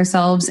express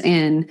ourselves.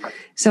 And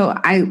so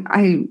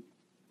I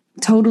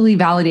totally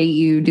validate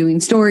you doing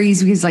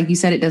stories because like you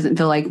said, it doesn't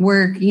feel like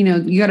work. You know,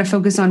 you got to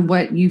focus on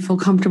what you feel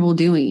comfortable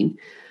doing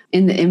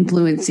in the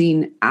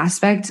influencing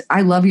aspect.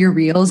 I love your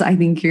reels. I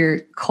think you're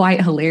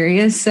quite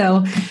hilarious.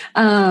 So,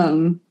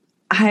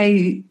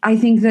 I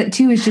think that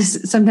too is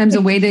just sometimes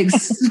a way to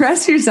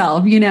express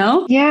yourself, you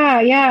know?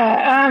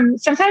 Yeah.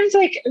 Sometimes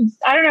like,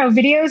 I don't know,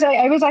 videos,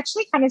 I was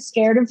actually kind of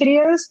scared of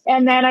videos.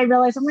 And then I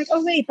realized I'm like,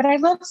 oh wait, but I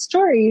love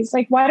stories.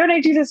 Like, why don't I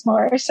do this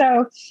more?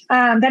 So,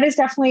 that is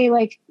definitely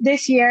like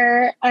this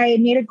year I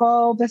made a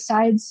goal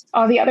besides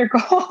all the other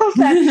goals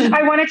that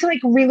I wanted to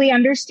like really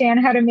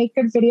understand how to make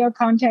good video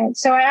content.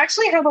 So I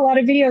actually have a lot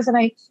of videos that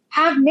I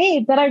have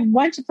made that I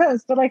want to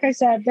post. But like I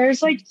said,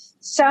 there's like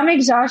some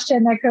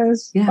exhaustion that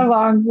goes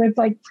along with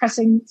like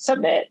pressing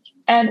submit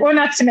or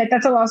not submit.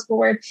 That's a law school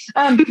word.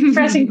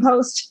 Pressing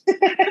post.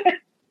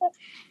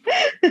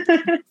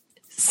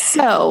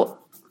 So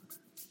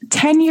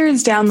 10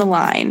 years down the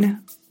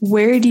line,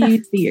 where do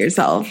you see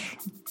yourself?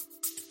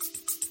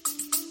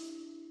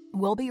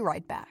 We'll be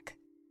right back.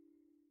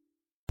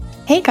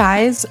 Hey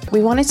guys,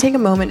 we want to take a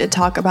moment to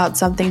talk about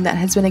something that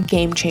has been a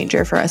game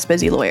changer for us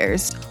busy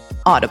lawyers,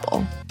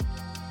 Audible.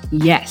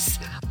 Yes,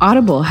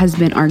 Audible has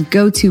been our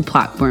go-to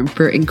platform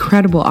for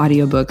incredible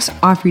audiobooks,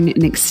 offering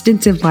an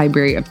extensive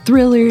library of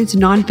thrillers,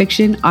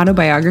 nonfiction,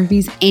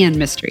 autobiographies, and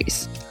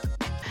mysteries.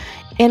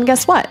 And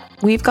guess what?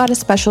 we've got a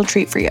special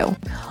treat for you.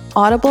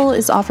 Audible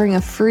is offering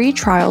a free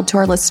trial to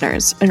our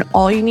listeners, and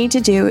all you need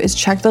to do is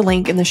check the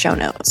link in the show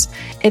notes.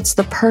 It's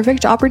the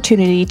perfect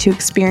opportunity to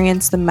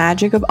experience the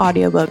magic of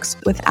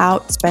audiobooks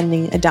without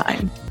spending a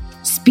dime.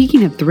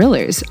 Speaking of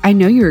thrillers, I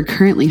know you are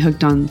currently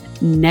hooked on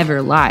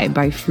Never Lie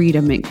by Frida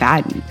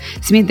McFadden.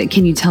 Samantha,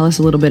 can you tell us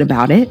a little bit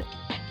about it?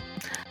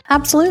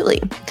 Absolutely.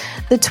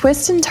 The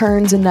twists and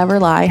turns in Never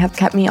Lie have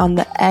kept me on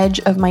the edge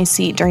of my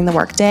seat during the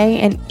workday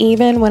and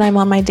even when I'm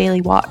on my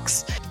daily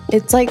walks.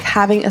 It's like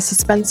having a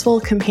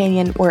suspenseful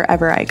companion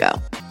wherever I go.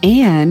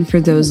 And for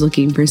those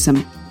looking for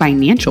some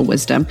financial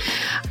wisdom,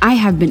 I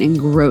have been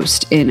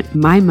engrossed in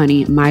My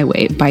Money, My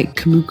Way by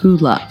Kumiko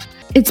Love.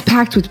 It's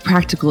packed with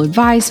practical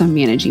advice on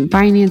managing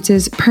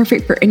finances,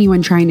 perfect for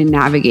anyone trying to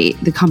navigate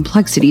the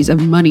complexities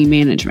of money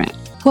management.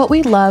 What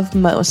we love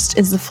most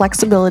is the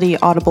flexibility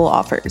Audible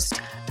offers.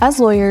 As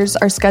lawyers,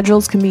 our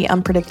schedules can be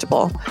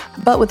unpredictable,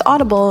 but with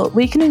Audible,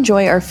 we can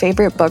enjoy our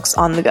favorite books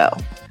on the go,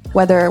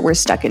 whether we're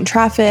stuck in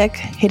traffic,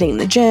 hitting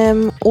the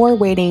gym, or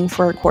waiting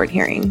for a court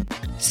hearing.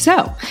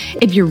 So,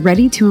 if you're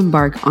ready to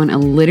embark on a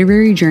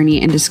literary journey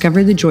and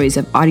discover the joys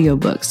of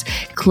audiobooks,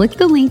 click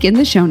the link in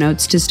the show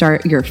notes to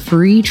start your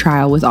free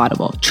trial with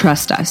Audible.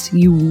 Trust us,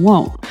 you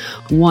won't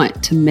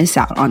want to miss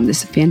out on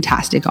this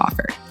fantastic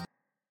offer.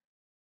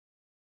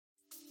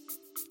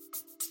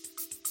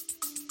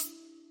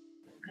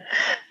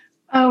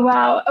 Oh,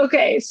 wow.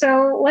 Okay.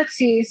 So let's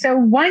see. So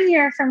 1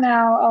 year from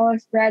now, I'll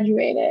have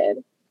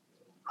graduated.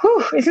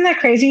 Whew, isn't that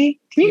crazy?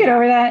 Can you get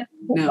over that?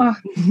 No.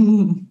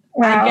 Oh,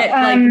 wow.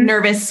 I get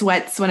nervous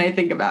sweats when I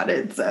think about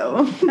it.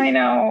 So I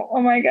know.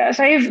 Oh my gosh.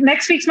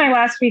 Next week's my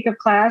last week of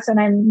class and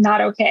I'm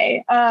not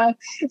okay.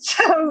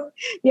 So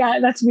yeah,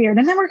 that's weird.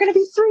 And then we're going to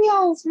be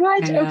 3Ls.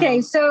 What?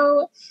 Okay.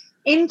 So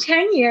in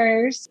 10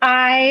 years,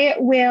 I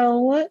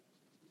will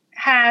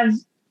have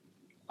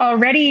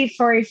already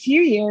for a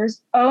few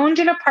years owned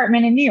an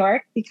apartment in New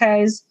York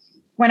because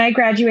when I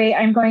graduate,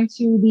 I'm going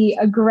to be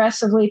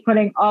aggressively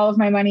putting all of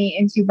my money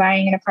into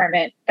buying an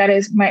apartment. That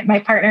is my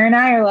partner and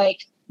I are like,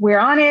 we're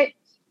on it.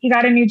 He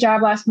got a new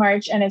job last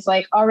March and is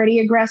like already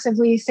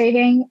aggressively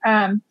saving.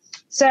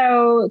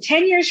 So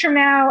 10 years from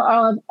now,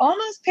 I'll have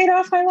almost paid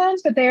off my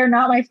loans, but they are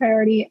not my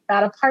priority.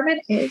 That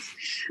apartment is.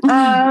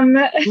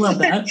 love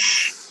that.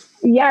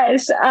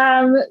 Yes.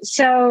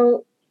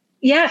 So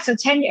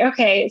 10.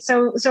 Okay.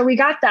 So we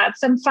got that.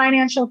 Some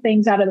financial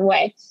things out of the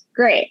way.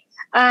 Great.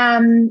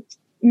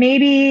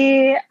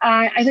 Maybe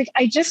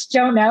I just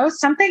don't know,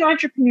 something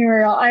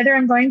entrepreneurial. Either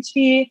I'm going to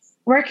be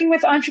working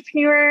with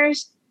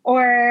entrepreneurs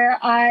or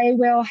I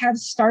will have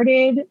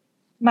started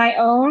my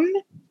own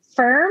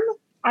firm.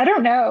 I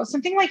don't know,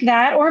 something like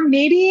that. Or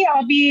maybe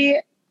I'll be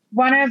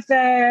one of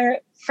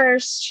the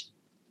first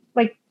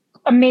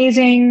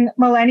amazing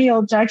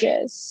millennial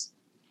judges.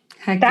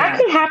 That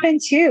could happen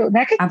too.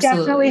 That could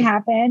definitely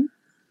happen.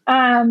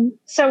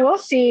 So we'll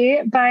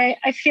see, but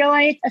I feel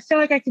like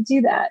I could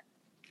do that.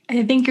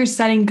 I think you're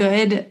setting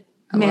good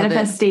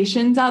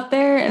manifestations out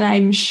there. And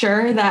I'm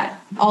sure that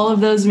all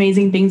of those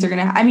amazing things are going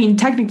to,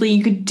 technically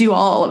you could do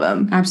all of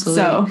them.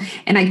 Absolutely. So,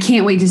 and I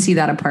can't wait to see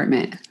that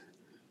apartment.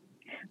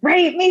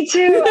 Right. Me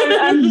too.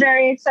 I'm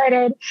very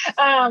excited.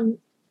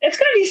 It's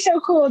going to be so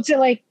cool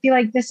to be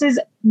like, this is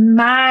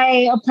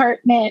my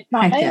apartment,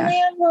 not my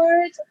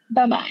landlord's,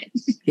 but mine.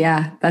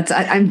 Yeah.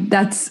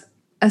 That's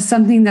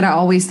something that I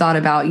always thought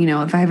about,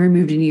 if I ever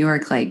moved to New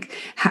York,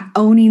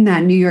 owning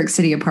that New York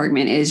City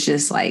apartment is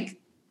just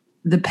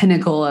the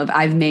pinnacle of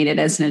I've made it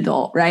as an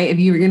adult, right? If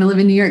you were going to live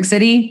in New York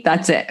City,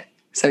 that's it.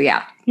 So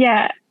yeah.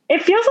 Yeah.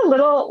 It feels a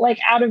little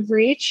out of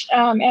reach.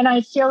 And I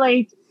feel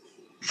like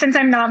since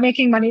I'm not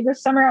making money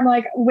this summer, I'm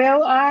like,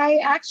 will I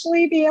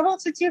actually be able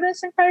to do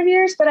this in 5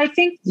 years? But I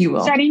think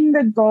setting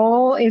the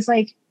goal is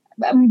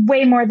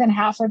way more than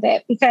half of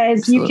it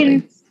because you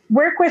can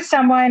work with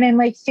someone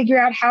and figure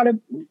out how to,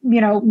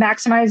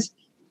 maximize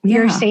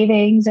your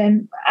savings.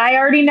 And I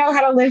already know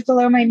how to live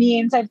below my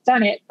means. I've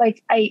done it.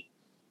 I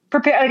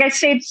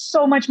saved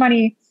so much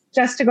money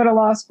just to go to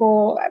law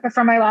school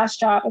from my last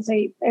job, as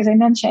I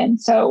mentioned.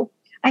 So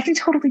I can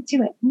totally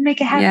do it. Make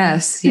it happen.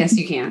 Yes,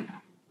 you can.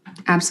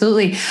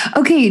 Absolutely.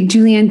 Okay,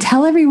 Julianne,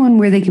 tell everyone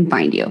where they can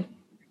find you.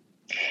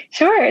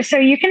 Sure. So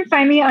you can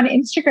find me on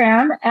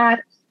Instagram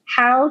at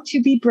How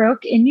to Be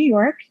Broke in New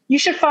York. You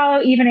should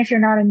follow even if you're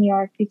not in New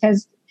York,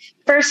 because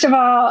first of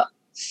all,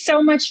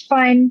 so much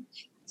fun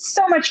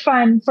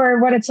for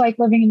what it's like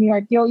living in New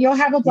York. You'll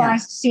have a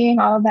blast seeing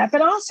all of that, but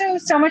also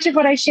so much of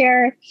what I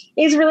share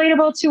is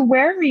relatable to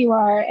wherever you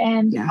are.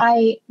 And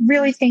I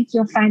really think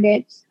you'll find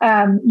it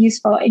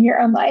useful in your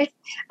own life.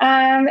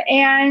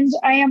 And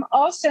I am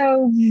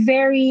also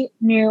very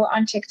new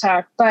on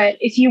TikTok, but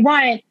if you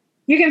want,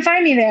 you can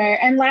find me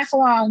there and laugh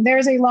along.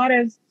 There's a lot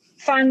of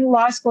fun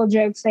law school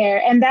jokes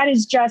there. And that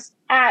is just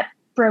at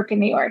Broke in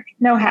New York.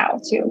 Know how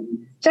to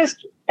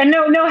just, and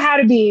know how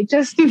to be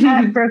just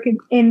at Broken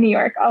in New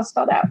York, all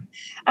spelled out.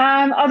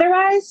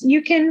 Otherwise,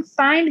 you can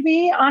find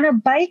me on a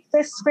bike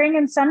this spring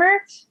and summer,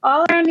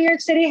 all around New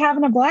York City,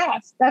 having a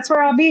blast. That's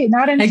where I'll be,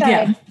 not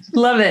inside.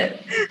 Love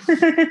it.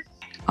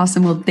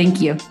 Awesome. Well,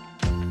 thank you.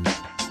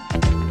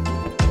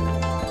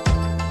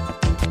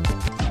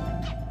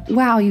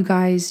 wow, you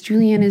guys,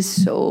 Julianne is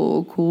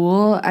so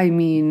cool. I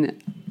mean,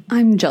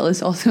 I'm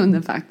jealous also in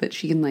the fact that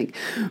she can like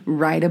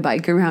ride a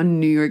bike around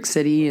New York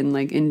City and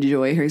like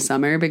enjoy her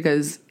summer,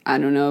 because I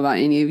don't know about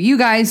any of you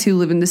guys who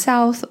live in the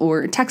South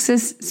or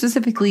Texas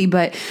specifically,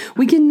 but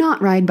we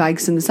cannot ride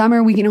bikes in the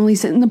summer. We can only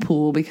sit in the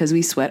pool because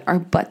we sweat our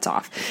butts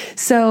off.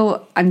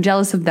 So I'm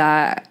jealous of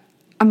that.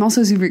 I'm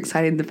also super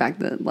excited the fact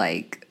that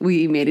like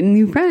we made a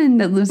new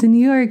friend that lives in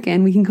New York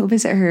and we can go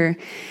visit her.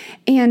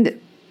 And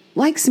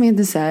like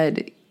Samantha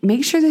said,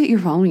 make sure that you're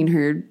following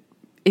her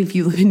if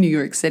you live in New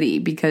York City,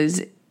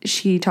 because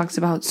she talks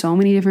about so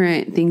many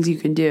different things you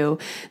can do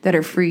that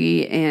are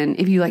free. And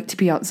if you like to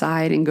be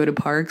outside and go to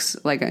parks,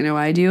 like I know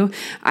I do,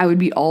 I would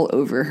be all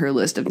over her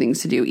list of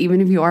things to do, even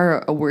if you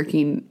are a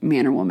working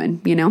man or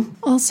woman, you know?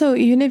 Also,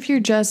 even if you're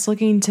just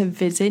looking to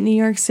visit New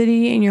York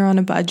City and you're on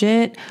a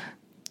budget,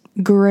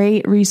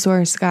 great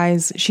resource,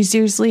 guys. She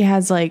seriously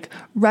has like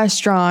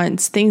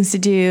restaurants, things to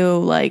do,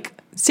 like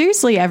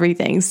seriously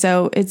everything.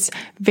 So it's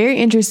very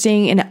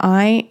interesting. And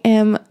I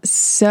am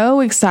so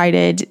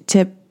excited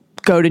to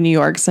go to New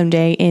York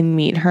someday and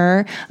meet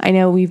her. I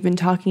know we've been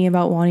talking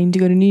about wanting to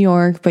go to New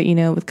York, but you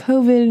know, with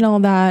COVID and all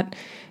that,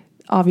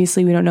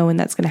 obviously we don't know when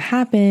that's going to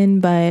happen,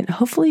 but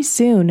hopefully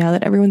soon, now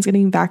that everyone's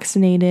getting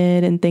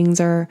vaccinated and things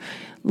are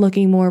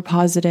looking more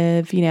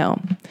positive, you know,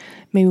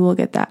 maybe we'll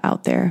get that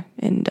out there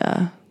and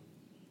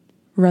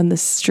run the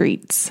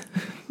streets.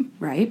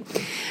 Right.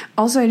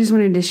 Also, I just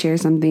wanted to share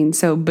something.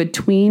 So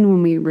between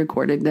when we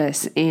recorded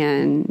this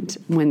and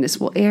when this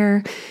will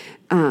air,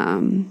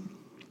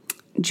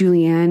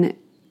 Julianne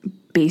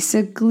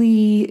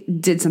basically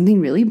did something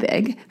really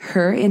big.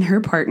 Her and her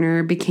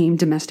partner became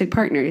domestic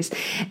partners.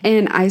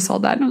 And I saw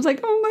that and I was like,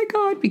 oh my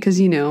God, because,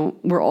 you know,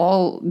 we're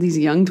all these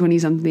young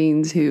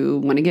 20-somethings who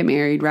want to get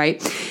married,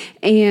 right?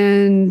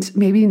 And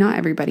maybe not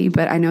everybody,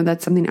 but I know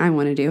that's something I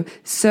want to do.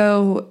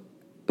 So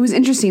it was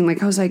interesting.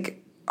 Like, I was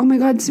like, oh my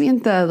God,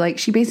 Samantha, like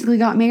she basically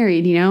got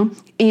married, you know?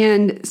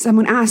 And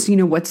someone asked, you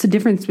know, what's the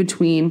difference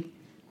between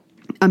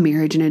a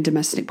marriage and a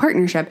domestic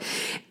partnership?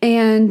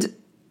 And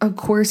of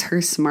course,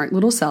 her smart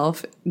little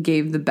self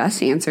gave the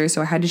best answer,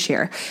 so I had to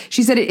share.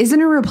 She said it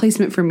isn't a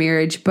replacement for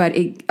marriage, but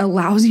it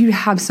allows you to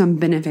have some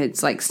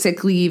benefits like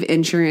sick leave,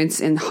 insurance,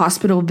 and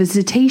hospital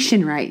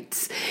visitation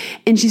rights.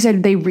 And she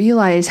said they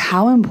realized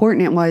how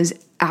important it was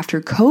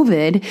after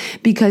COVID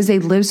because they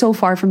lived so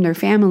far from their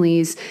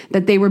families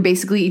that they were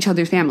basically each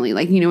other's family.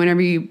 Like, you know,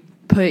 whenever you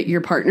put your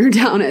partner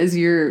down as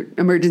your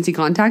emergency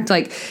contact,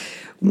 like,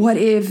 what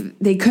if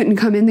they couldn't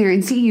come in there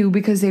and see you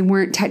because they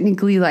weren't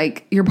technically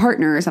like your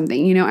partner or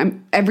something? You know,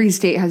 every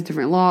state has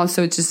different laws,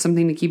 so it's just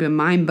something to keep in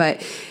mind.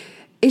 But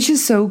it's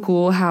just so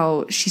cool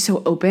how she's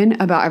so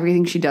open about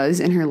everything she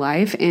does in her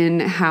life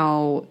and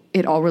how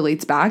it all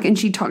relates back. And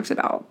she talks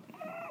about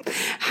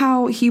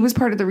how he was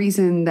part of the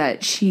reason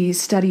that she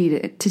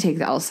studied to take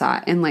the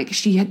LSAT, and like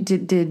she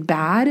did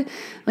bad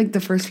like the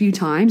first few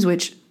times,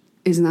 which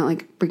isn't that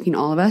like freaking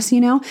all of us,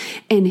 you know?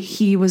 And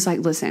he was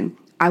like, listen,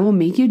 I will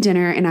make you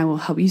dinner and I will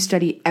help you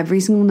study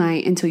every single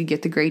night until you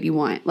get the grade you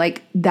want.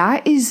 Like,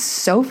 that is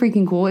so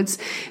freaking cool. It's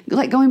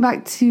like going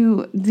back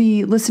to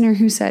the listener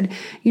who said,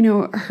 you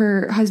know,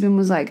 her husband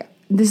was like,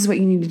 this is what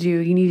you need to do.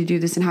 You need to do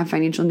this and have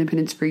financial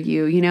independence for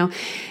you, you know?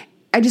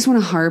 I just want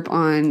to harp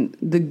on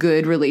the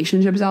good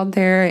relationships out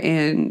there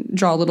and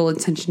draw a little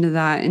attention to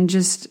that and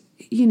just,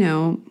 you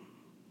know,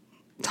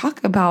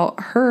 talk about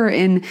her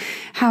and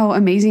how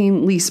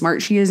amazingly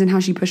smart she is and how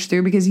she pushed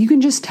through, because you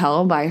can just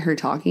tell by her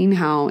talking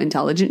how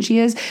intelligent she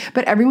is.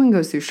 But everyone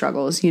goes through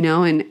struggles, you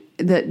know, and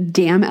the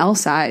damn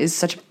LSAT is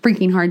such a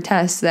freaking hard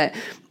test that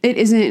it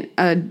isn't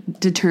a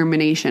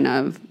determination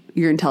of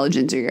your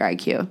intelligence or your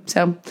IQ.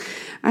 So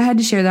I had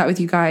to share that with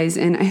you guys,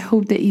 and I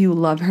hope that you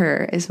love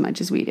her as much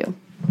as we do.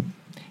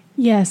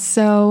 Yes,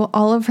 so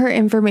all of her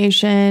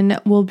information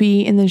will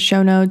be in the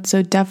show notes,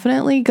 so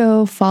definitely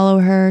go follow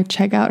her,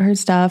 check out her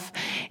stuff,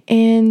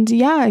 and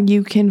yeah,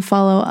 you can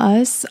follow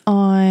us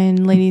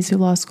on Ladies Who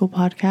Law School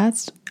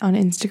Podcast on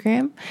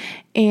Instagram,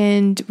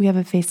 and we have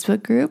a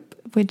Facebook group,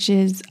 which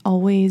is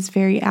always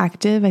very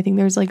active. I think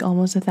there's like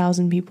almost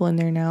 1,000 people in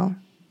there now,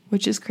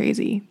 which is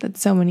crazy.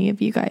 That's so many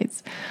of you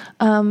guys.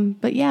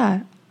 But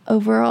yeah,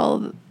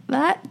 overall,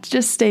 that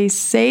just stay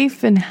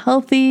safe and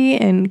healthy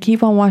and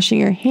keep on washing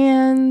your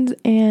hands,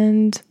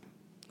 and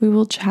we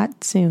will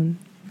chat soon.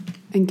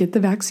 And get the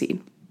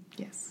vaccine.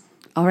 Yes.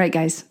 All right,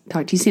 guys.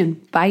 Talk to you soon.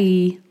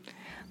 Bye.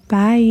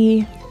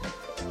 Bye.